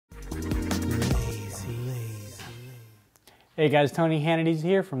Hey guys, Tony Hannity's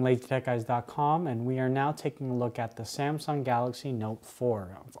here from LazyTechGuys.com, and we are now taking a look at the Samsung Galaxy Note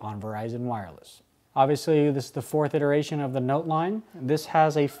 4 on Verizon Wireless. Obviously, this is the fourth iteration of the Note line. This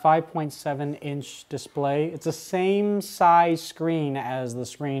has a 5.7-inch display. It's the same size screen as the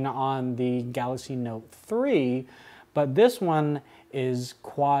screen on the Galaxy Note 3, but this one is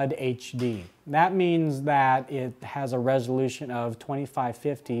Quad HD. That means that it has a resolution of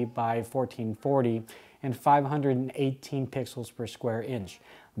 2550 by 1440 and 518 pixels per square inch.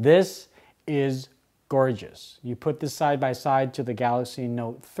 This is gorgeous. You put this side by side to the Galaxy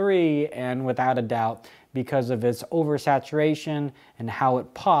Note 3 and without a doubt, because of its oversaturation and how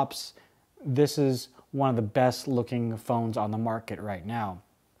it pops, this is one of the best looking phones on the market right now.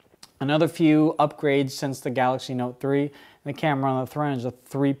 Another few upgrades since the Galaxy Note 3. The camera on the front is a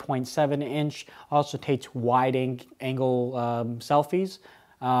 3.7 inch, also takes wide angle selfies.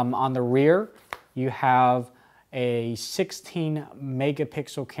 On the rear, you have a 16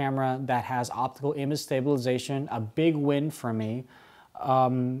 megapixel camera that has optical image stabilization, a big win for me,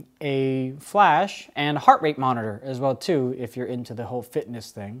 a flash, and a heart rate monitor as well too, if you're into the whole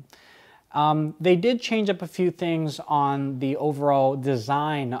fitness thing. They did change up a few things on the overall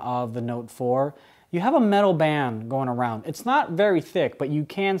design of the Note 4. You have a metal band going around. It's not very thick, but you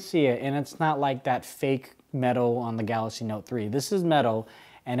can see it, and it's not like that fake metal on the Galaxy Note 3. This is metal,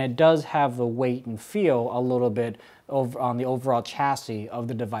 and it does have the weight and feel a little bit over on the overall chassis of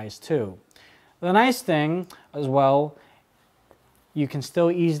the device too. The nice thing as well, you can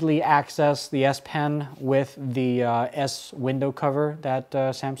still easily access the S Pen with the S window cover that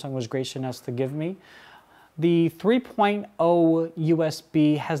Samsung was gracious enough to give me. The 3.0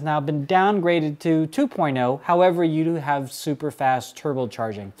 USB has now been downgraded to 2.0. However, you do have super fast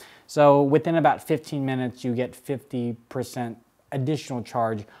turbocharging. So within about 15 minutes, you get 50% additional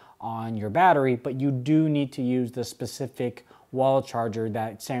charge on your battery, but you do need to use the specific wall charger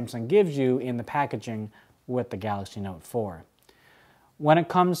that Samsung gives you in the packaging with the Galaxy Note 4. When it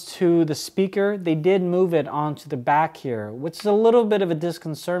comes to the speaker, they did move it onto the back here, which is a little bit of a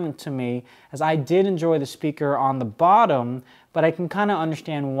disconcert to me, as I did enjoy the speaker on the bottom, but I can kind of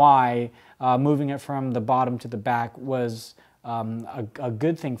understand why moving it from the bottom to the back was a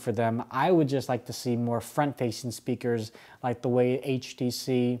good thing for them. I would just like to see more front-facing speakers like the way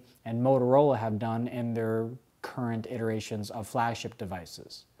HTC and Motorola have done in their current iterations of flagship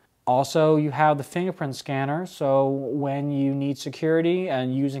devices. Also, you have the fingerprint scanner, so when you need security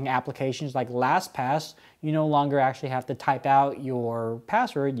and using applications like LastPass, you no longer actually have to type out your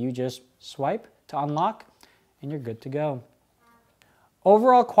password. You just swipe to unlock and you're good to go.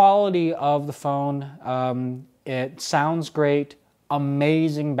 Overall quality of the phone, it sounds great,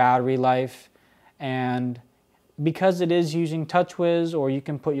 amazing battery life, and because it is using TouchWiz, or you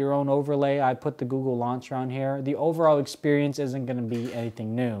can put your own overlay, I put the Google Launcher on here, the overall experience isn't going to be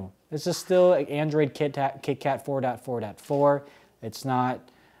anything new. This is still Android KitKat 4.4.4. It's not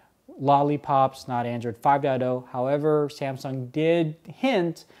Lollipops, not Android 5.0. However, Samsung did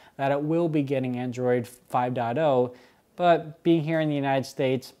hint that it will be getting Android 5.0, but being here in the United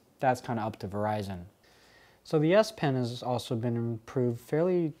States, that's kind of up to Verizon. So the S Pen has also been improved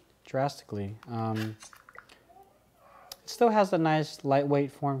fairly drastically. It still has a nice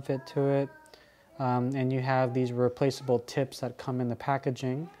lightweight form fit to it, and you have these replaceable tips that come in the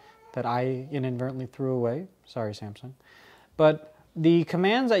packaging that I inadvertently threw away. Sorry, Samsung. But the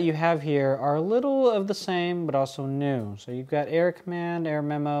commands that you have here are a little of the same, but also new. So you've got Air Command, Air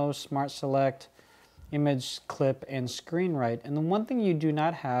Memo, Smart Select, Image Clip, and Screen Write. And the one thing you do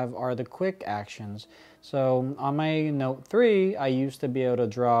not have are the quick actions. So on my Note 3, I used to be able to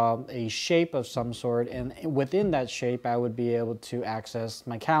draw a shape of some sort, and within that shape, I would be able to access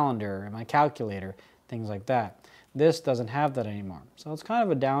my calendar and my calculator, things like that. This doesn't have that anymore. So it's kind of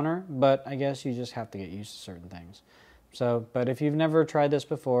a downer, but I guess you just have to get used to certain things. So, but if you've never tried this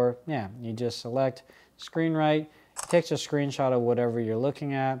before, yeah, you just select Screen Write, it takes a screenshot of whatever you're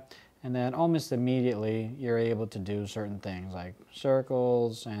looking at, and then almost immediately you're able to do certain things like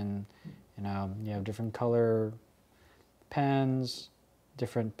circles, and you have different color pens,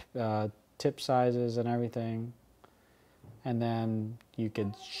 different tip sizes and everything. And then you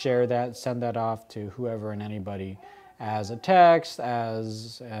could share that, send that off to whoever and anybody as a text,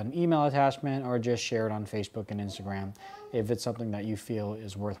 as an email attachment, or just share it on Facebook and Instagram if it's something that you feel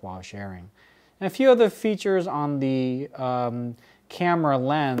is worthwhile sharing. And a few other features on the camera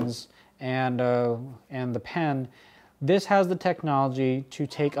lens and the pen. This has the technology to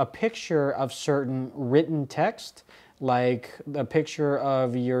take a picture of certain written text, like a picture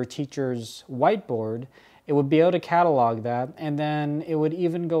of your teacher's whiteboard. it would be able to catalog that, and then it would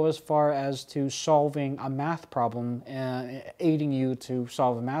even go as far as to solving a math problem, aiding you to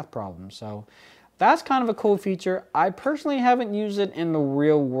solve a math problem. So that's kind of a cool feature. I personally haven't used it in the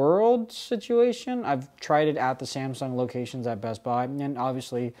real world situation. I've tried it at the Samsung locations at Best Buy, and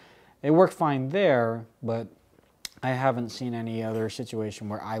obviously it worked fine there, but I haven't seen any other situation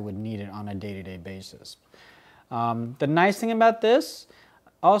where I would need it on a day-to-day basis. The nice thing about this,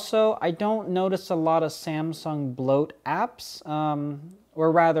 also, I don't notice a lot of Samsung bloat apps,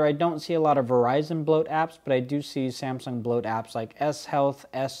 or rather, I don't see a lot of Verizon bloat apps, but I do see Samsung bloat apps like S Health,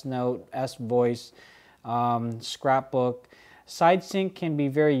 S Note, S Voice, Scrapbook. SideSync can be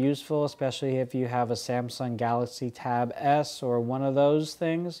very useful, especially if you have a Samsung Galaxy Tab S or one of those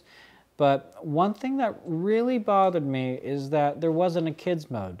things. But one thing that really bothered me is that there wasn't a kids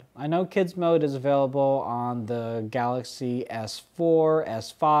mode. I know kids mode is available on the Galaxy S4,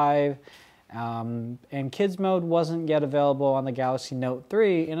 S5, and kids mode wasn't yet available on the Galaxy Note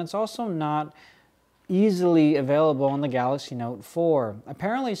 3, and it's also not easily available on the Galaxy Note 4.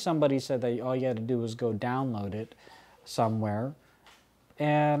 Apparently somebody said that all you had to do was go download it somewhere,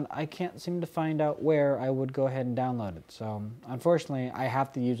 and I can't seem to find out where I would go ahead and download it. So unfortunately, I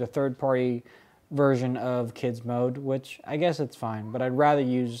have to use a third-party version of kids mode, which I guess it's fine, but I'd rather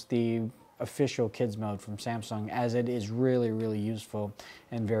use the official kids mode from Samsung, as it is really, really useful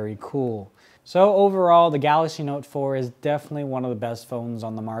and very cool. So overall, the Galaxy Note 4 is definitely one of the best phones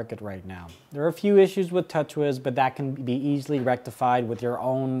on the market right now. There are a few issues with TouchWiz, but that can be easily rectified with your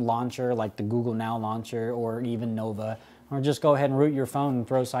own launcher, like the Google Now launcher or even Nova, or just go ahead and root your phone and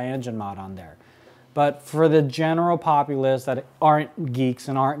throw CyanogenMod on there. But for the general populace that aren't geeks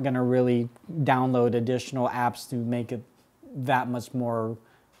and aren't going to really download additional apps to make it that much more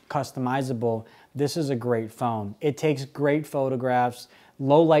customizable, this is a great phone. It takes great photographs,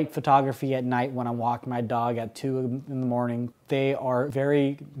 low light photography at night when I'm walking my dog at 2 in the morning. They are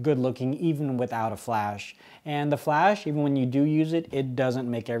very good looking even without a flash. And the flash, even when you do use it, it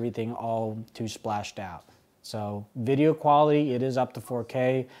doesn't make everything all too splashed out. So video quality, it is up to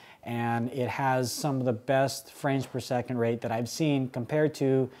 4K, and it has some of the best frames per second rate that I've seen compared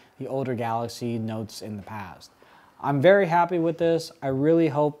to the older Galaxy Notes in the past. I'm very happy with this. I really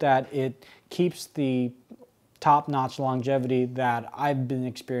hope that it keeps the top-notch longevity that I've been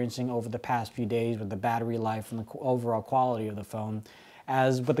experiencing over the past few days with the battery life and the overall quality of the phone.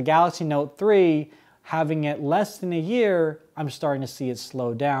 As with the Galaxy Note 3, having it less than a year, I'm starting to see it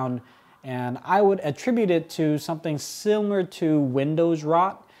slow down. And I would attribute it to something similar to Windows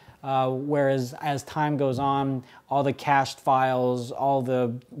rot, whereas as time goes on, all the cached files, all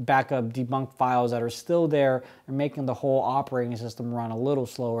the backup debunked files that are still there are making the whole operating system run a little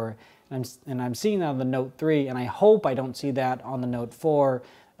slower. And I'm seeing that on the Note 3, and I hope I don't see that on the Note 4,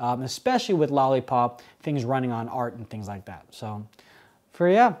 especially with Lollipop, things running on art and things like that. So,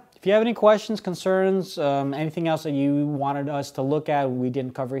 if you have any questions, concerns, anything else that you wanted us to look at we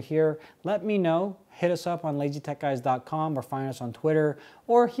didn't cover here, let me know. Hit us up on LazyTechGuys.com or find us on Twitter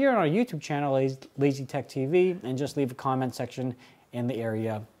or here on our YouTube channel, LazyTechTV, and just leave a comment section in the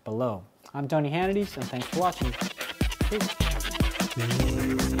area below. I'm Tony Hannity, and thanks for watching. Peace.